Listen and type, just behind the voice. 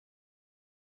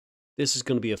This is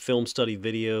going to be a film study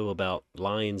video about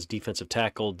Lions defensive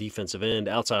tackle, defensive end,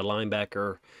 outside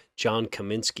linebacker, John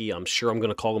Cominsky. I'm sure I'm going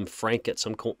to call him Frank at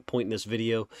some point in this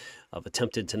video. I've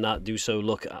attempted to not do so.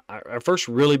 Look, I first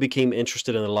really became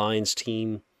interested in the Lions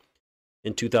team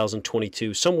in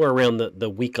 2022, somewhere around the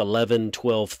week 11,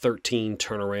 12, 13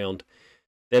 turnaround.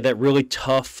 They had that really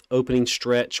tough opening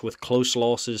stretch with close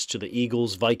losses to the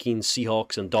Eagles, Vikings,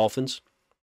 Seahawks, and Dolphins.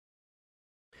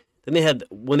 Then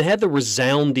when they had the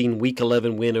resounding Week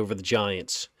 11 win over the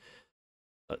Giants,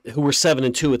 who were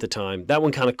 7-2 at the time. That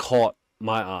one kind of caught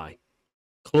my eye.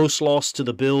 Close loss to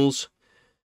the Bills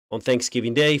on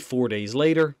Thanksgiving Day, 4 days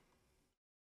later,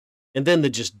 and then the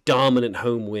just dominant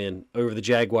home win over the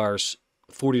Jaguars,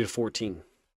 40-14.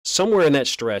 Somewhere in that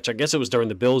stretch, I guess it was during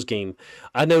the Bills game,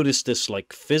 I noticed this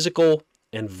like physical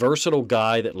and versatile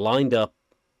guy that lined up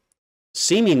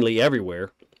seemingly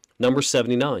everywhere, number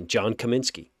 79, John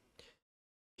Cominsky.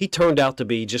 He turned out to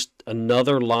be just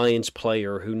another Lions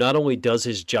player who not only does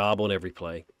his job on every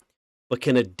play, but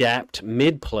can adapt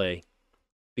mid-play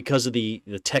because of the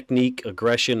technique,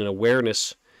 aggression, and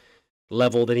awareness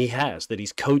level that he has, that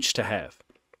he's coached to have.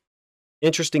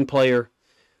 Interesting player.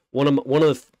 One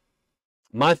of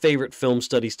my favorite film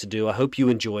studies to do. I hope you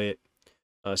enjoy it,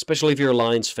 especially if you're a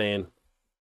Lions fan.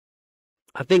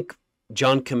 I think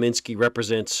John Cominsky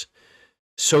represents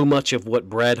so much of what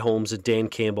Brad Holmes and Dan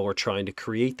Campbell are trying to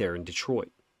create there in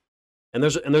Detroit. And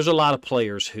there's a lot of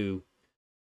players who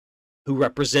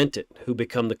represent it, who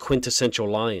become the quintessential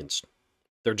Lions.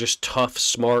 They're just tough,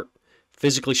 smart,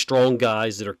 physically strong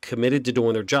guys that are committed to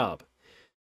doing their job.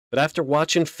 But after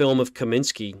watching film of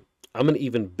Cominsky, I'm an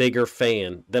even bigger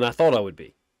fan than I thought I would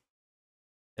be.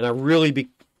 And I really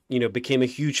became a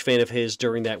huge fan of his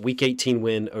during that Week 18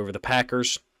 win over the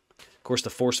Packers. Of course,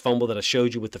 the forced fumble that I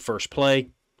showed you with the first play.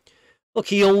 Look,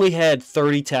 he only had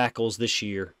 30 tackles this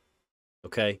year,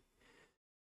 okay?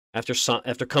 After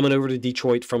coming over to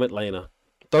Detroit from Atlanta.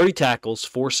 30 tackles,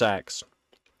 4 sacks,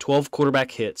 12 quarterback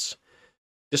hits,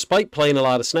 despite playing a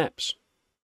lot of snaps.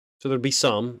 So there'd be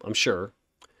some, I'm sure,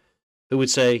 who would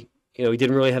say, he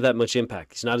didn't really have that much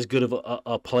impact. He's not as good of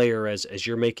a player as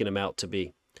you're making him out to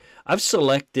be. I've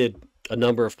selected a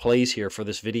number of plays here for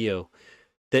this video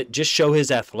that just show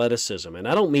his athleticism. And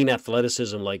I don't mean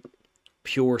athleticism like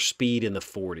pure speed in the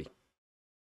 40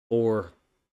 or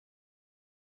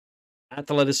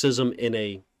athleticism in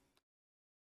a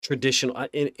traditional,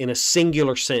 in a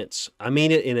singular sense. I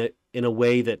mean it in a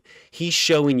way that he's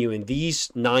showing you in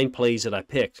these 9 plays that I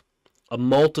picked a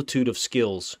multitude of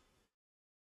skills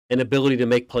and ability to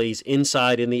make plays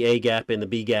inside, in the A gap, in the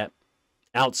B gap,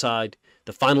 outside.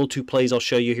 The final 2 plays I'll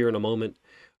show you here in a moment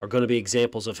are going to be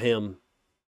examples of him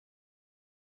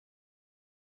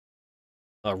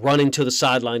running to the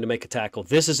sideline to make a tackle.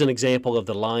 This is an example of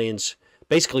the Lions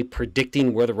basically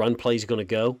predicting where the run play is going to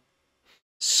go,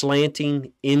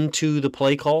 slanting into the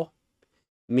play call,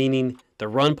 meaning the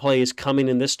run play is coming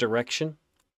in this direction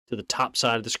to the top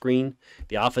side of the screen.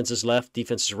 The offense is left,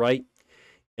 defense is right,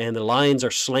 and the Lions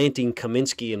are slanting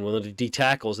Cominsky and one of the D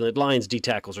tackles, and the Lions D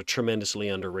tackles are tremendously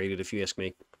underrated, if you ask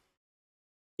me,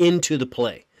 into the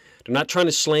play. They're not trying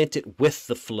to slant it with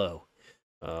the flow.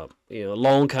 A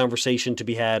long conversation to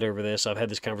be had over this. I've had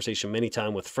this conversation many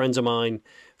times with friends of mine,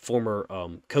 former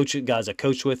guys I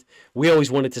coached with. We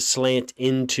always wanted to slant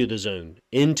into the zone,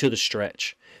 into the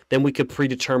stretch. Then we could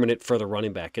predetermine it for the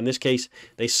running back. In this case,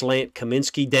 they slant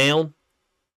Cominsky down,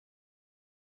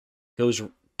 goes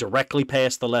directly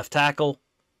past the left tackle,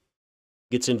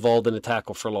 gets involved in a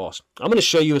tackle for loss. I'm going to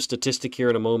show you a statistic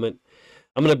here in a moment.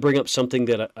 I'm going to bring up something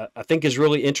that I think is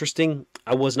really interesting.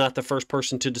 I was not the first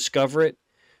person to discover it,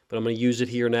 but I'm going to use it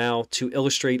here now to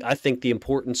illustrate, I think, the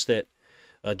importance that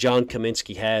John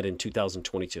Cominsky had in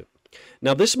 2022.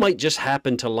 Now, this might just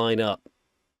happen to line up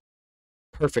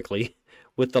perfectly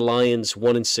with the Lions'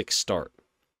 1-6 start,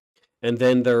 and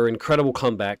then their incredible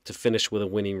comeback to finish with a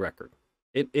winning record.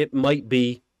 It might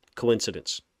be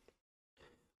coincidence.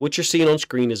 What you're seeing on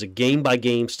screen is a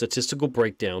game-by-game statistical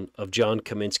breakdown of John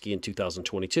Cominsky in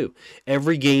 2022.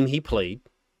 Every game he played,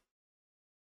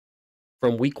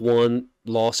 from Week 1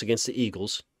 loss against the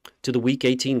Eagles to the Week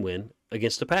 18 win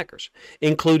against the Packers,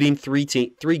 including three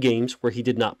games where he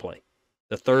did not play,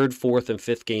 the 3rd, 4th, and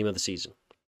 5th game of the season,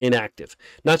 inactive.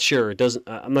 Not sure.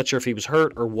 I'm not sure if he was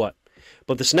hurt or what,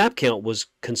 but the snap count was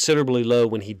considerably low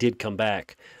when he did come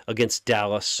back against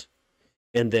Dallas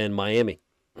and then Miami.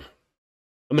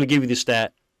 I'm going to give you the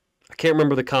stat. I can't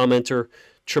remember the commenter,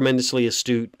 tremendously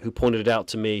astute, who pointed it out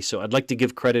to me. So I'd like to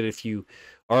give credit. If you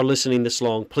are listening this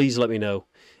long, please let me know,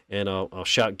 and I'll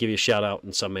give you a shout out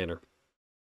in some manner.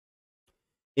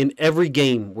 In every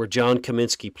game where John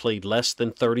Cominsky played less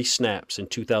than 30 snaps in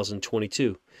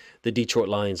 2022, the Detroit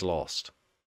Lions lost.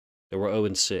 They were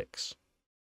 0-6,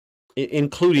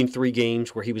 including 3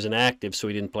 games where he was inactive, so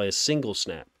he didn't play a single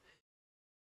snap.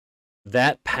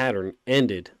 That pattern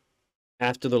ended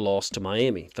after the loss to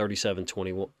Miami,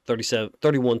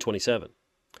 31-27,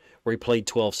 where he played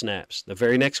 12 snaps. The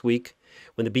very next week,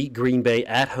 when they beat Green Bay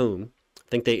at home, I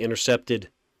think they intercepted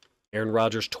Aaron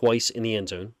Rodgers twice in the end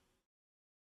zone.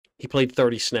 He played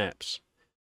 30 snaps.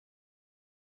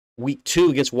 Week 2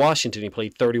 against Washington, he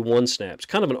played 31 snaps.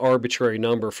 Kind of an arbitrary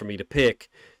number for me to pick.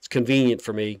 It's convenient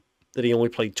for me that he only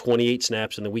played 28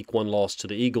 snaps in the Week 1 loss to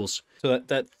the Eagles. So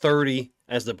that 30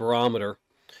 as the barometer,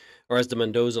 or as the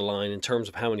Mendoza line, in terms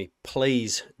of how many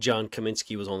plays John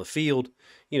Cominsky was on the field,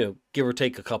 give or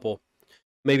take a couple.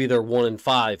 Maybe they're 1 and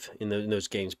 5 in those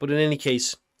games. But in any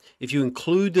case, if you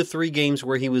include the 3 games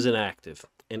where he was inactive,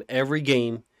 in every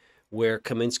game where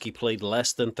Cominsky played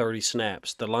less than 30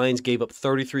 snaps, the Lions gave up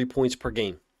 33 points per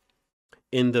game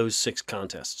in those 6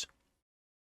 contests.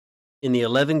 In the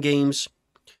 11 games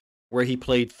where he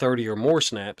played 30 or more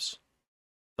snaps,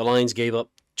 the Lions gave up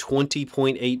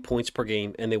 20.8 points per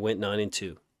game, and they went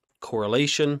 9-2.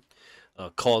 Correlation,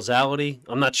 causality,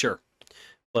 I'm not sure.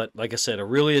 But like I said, a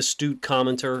really astute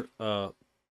commentator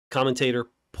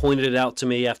pointed it out to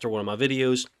me after one of my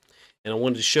videos, and I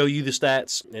wanted to show you the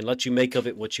stats and let you make of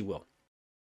it what you will.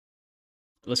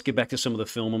 Let's get back to some of the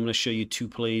film. I'm going to show you 2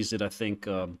 plays that I think,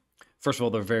 first of all,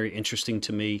 they're very interesting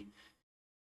to me.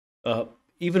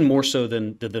 Even more so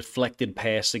than the deflected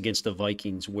pass against the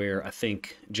Vikings, where I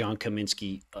think John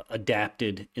Cominsky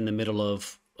adapted in the middle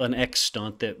of an X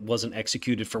stunt that wasn't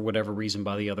executed for whatever reason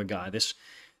by the other guy.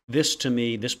 This to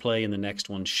me, this play and the next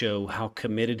one show how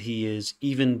committed he is,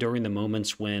 even during the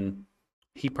moments when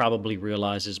he probably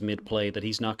realizes mid-play that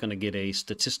he's not going to get a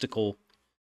statistical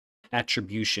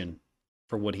attribution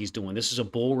for what he's doing. This is a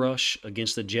bull rush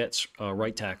against the Jets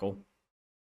right tackle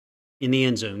in the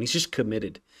end zone. He's just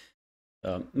committed.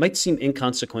 Might seem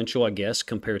inconsequential, I guess,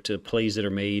 compared to plays that are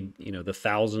made, the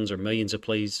thousands or millions of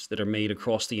plays that are made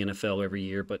across the NFL every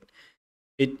year. But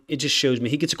it just shows me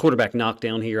he gets a quarterback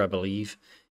knockdown here, I believe.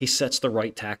 He sets the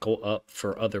right tackle up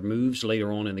for other moves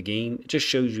later on in the game. It just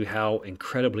shows you how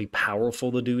incredibly powerful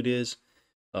the dude is.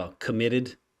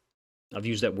 Committed. I've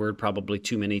used that word probably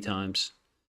too many times.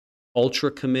 Ultra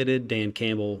committed. Dan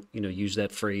Campbell, used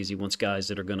that phrase. He wants guys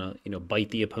that are going to, bite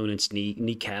the opponent's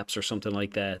kneecaps or something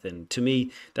like that. And to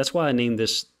me, that's why I named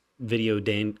this video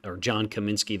John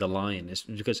Cominsky the Lion, is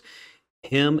because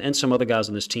him and some other guys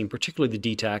on this team, particularly the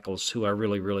D tackles, who I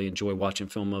really, really enjoy watching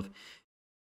film of,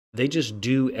 they just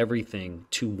do everything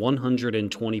to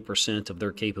 120% of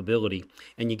their capability.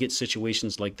 And you get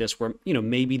situations like this where,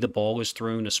 maybe the ball is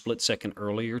thrown a split second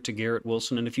earlier to Garrett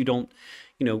Wilson. And if you don't,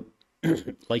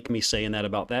 like me saying that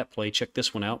about that play, check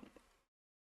this one out.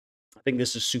 I think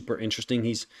this is super interesting.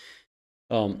 He's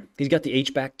got the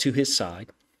H-back to his side.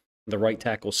 The right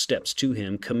tackle steps to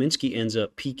him. Cominsky ends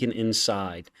up peeking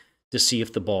inside to see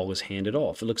if the ball is handed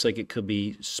off. It looks like it could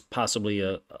be possibly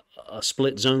a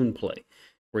split zone play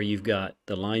where you've got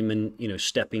the lineman,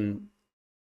 stepping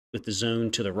with the zone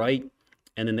to the right,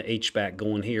 and then the H-back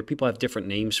going here. People have different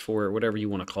names for it, whatever you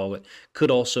want to call it.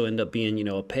 Could also end up being,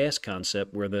 a pass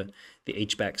concept where the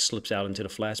H-back slips out into the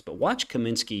flats. But watch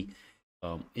Cominsky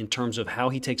in terms of how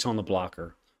he takes on the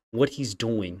blocker, what he's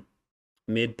doing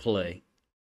mid-play,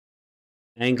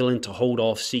 angling to hold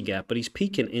off C-gap, but he's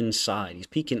peeking inside. He's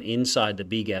peeking inside the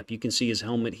B-gap. You can see his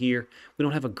helmet here. We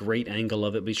don't have a great angle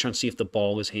of it, but he's trying to see if the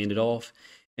ball is handed off.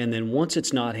 And then once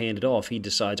it's not handed off, he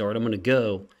decides, all right, I'm going to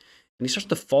go. And he starts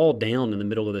to fall down in the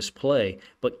middle of this play,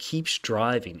 but keeps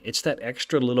driving. It's that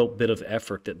extra little bit of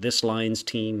effort that this Lions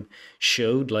team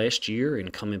showed last year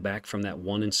in coming back from that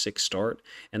 1-6 start.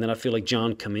 And then I feel like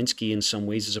John Cominsky in some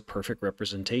ways is a perfect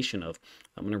representation of.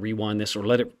 I'm going to rewind this, or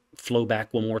let it flow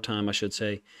back one more time, I should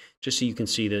say, just so you can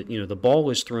see that, the ball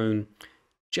is thrown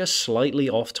just slightly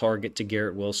off target to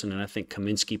Garrett Wilson, and I think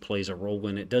Cominsky plays a role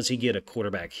in it. Does he get a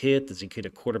quarterback hit? Does he get a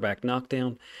quarterback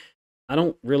knockdown? I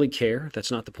don't really care.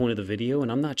 That's not the point of the video, and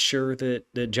I'm not sure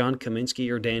that John Cominsky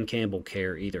or Dan Campbell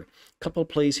care either. A couple of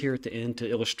plays here at the end to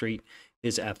illustrate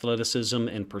his athleticism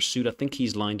and pursuit. I think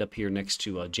he's lined up here next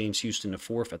to James Houston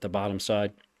IV at the bottom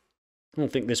side. I don't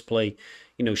think this play,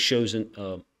 shows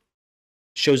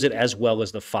it as well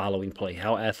as the following play,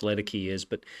 how athletic he is.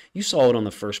 But you saw it on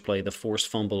the first play, the forced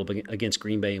fumble against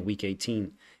Green Bay in Week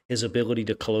 18. His ability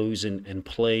to close and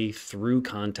play through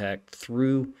contact,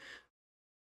 through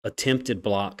attempted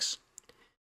blocks.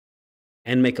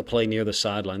 and make a play near the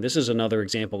sideline. This is another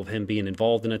example of him being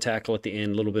involved in a tackle at the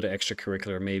end, a little bit of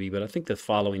extracurricular maybe, but I think the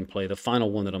following play, the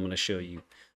final one that I'm going to show you,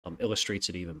 illustrates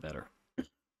it even better.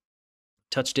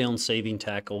 Touchdown saving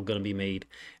tackle going to be made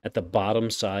at the bottom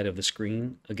side of the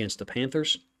screen against the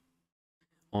Panthers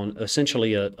on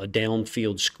essentially a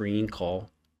downfield screen call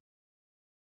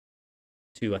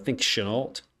to, I think,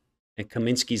 Chenault. And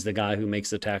Cominsky's the guy who makes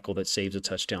the tackle that saves a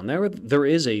touchdown. There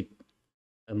is a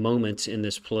moment in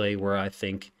this play where I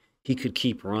think he could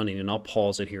keep running, and I'll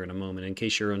pause it here in a moment. In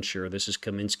case you're unsure, this is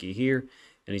Cominsky here,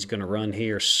 and he's going to run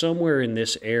here. Somewhere in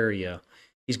this area,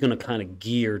 he's going to kind of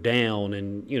gear down,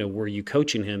 and, you know, were you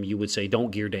coaching him, you would say,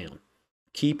 don't gear down.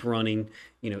 Keep running,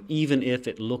 you know, even if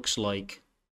it looks like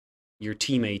your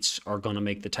teammates are going to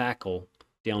make the tackle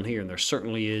down here. And there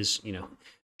certainly is, you know,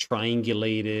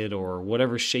 triangulated or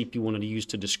whatever shape you wanted to use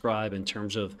to describe in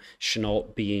terms of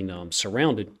Chenault being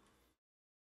surrounded.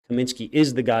 Cominsky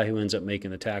is the guy who ends up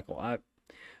making the tackle.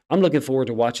 I'm looking forward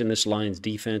to watching this Lions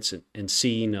defense and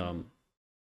seeing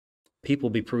people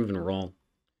be proven wrong.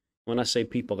 When I say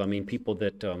people, I mean people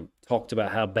that talked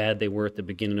about how bad they were at the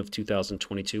beginning of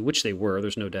 2022, which they were,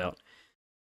 there's no doubt.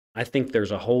 I think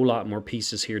there's a whole lot more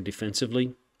pieces here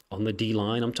defensively on the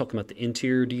D-line. I'm talking about the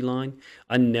interior D-line.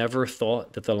 I never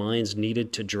thought that the Lions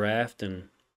needed to draft an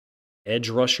edge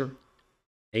rusher.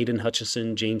 Aiden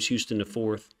Hutchinson, James Houston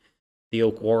IV, the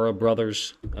Okwara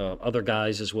brothers, other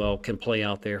guys as well can play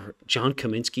out there. John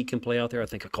Cominsky can play out there. I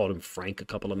think I called him Frank a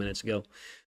couple of minutes ago.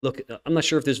 Look, I'm not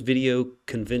sure if this video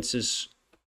convinces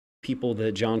people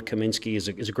that John Cominsky is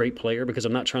a great player, because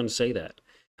I'm not trying to say that.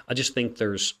 I just think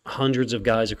there's hundreds of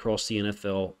guys across the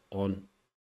NFL on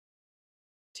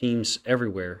teams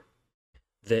everywhere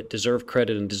that deserve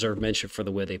credit and deserve mention for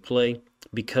the way they play.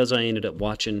 Because I ended up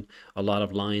watching a lot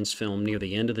of Lions film near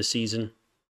the end of the season,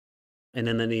 and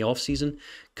then in the offseason,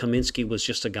 Cominsky was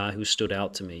just a guy who stood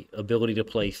out to me. Ability to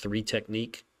play 3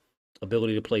 technique,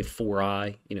 ability to play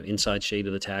 4-eye, you know, inside shade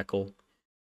of the tackle,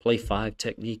 play 5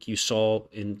 technique. You saw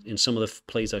in some of the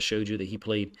plays I showed you that he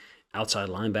played outside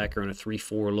linebacker in a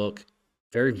 3-4 look.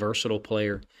 Very versatile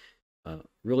player.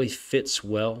 Really fits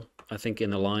well, I think,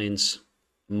 in the Lions'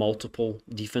 multiple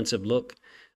defensive look.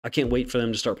 I can't wait for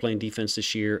them to start playing defense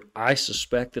this year. I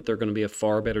suspect that they're going to be a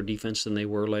far better defense than they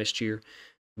were last year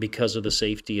because of the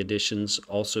safety additions,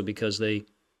 also because they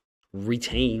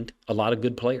retained a lot of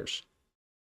good players.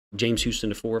 James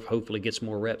Houston IV hopefully gets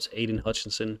more reps. Aiden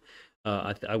Hutchinson,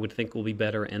 I would think, will be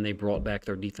better, and they brought back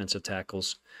their defensive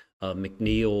tackles.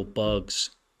 McNeil,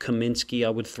 Buggs, Cominsky I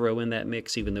would throw in that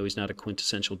mix, even though he's not a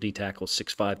quintessential D-tackle,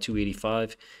 6'5",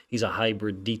 285. He's a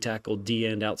hybrid D-tackle,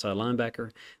 D-end outside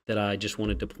linebacker that I just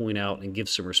wanted to point out and give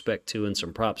some respect to and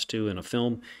some props to in a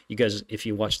film. You guys, if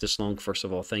you watched this long, first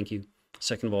of all, thank you.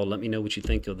 Second of all, let me know what you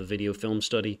think of the video film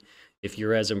study. If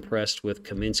you're as impressed with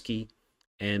Cominsky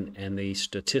and the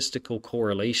statistical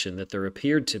correlation that there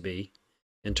appeared to be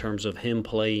in terms of him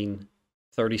playing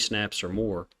 30 snaps or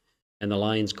more, and the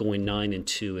Lions going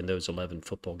 9-2 in those 11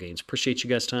 football games. Appreciate you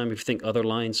guys' time. If you think other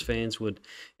Lions fans would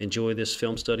enjoy this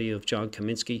film study of John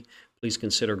Cominsky, please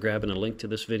consider grabbing a link to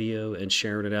this video and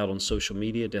sharing it out on social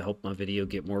media to help my video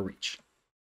get more reach.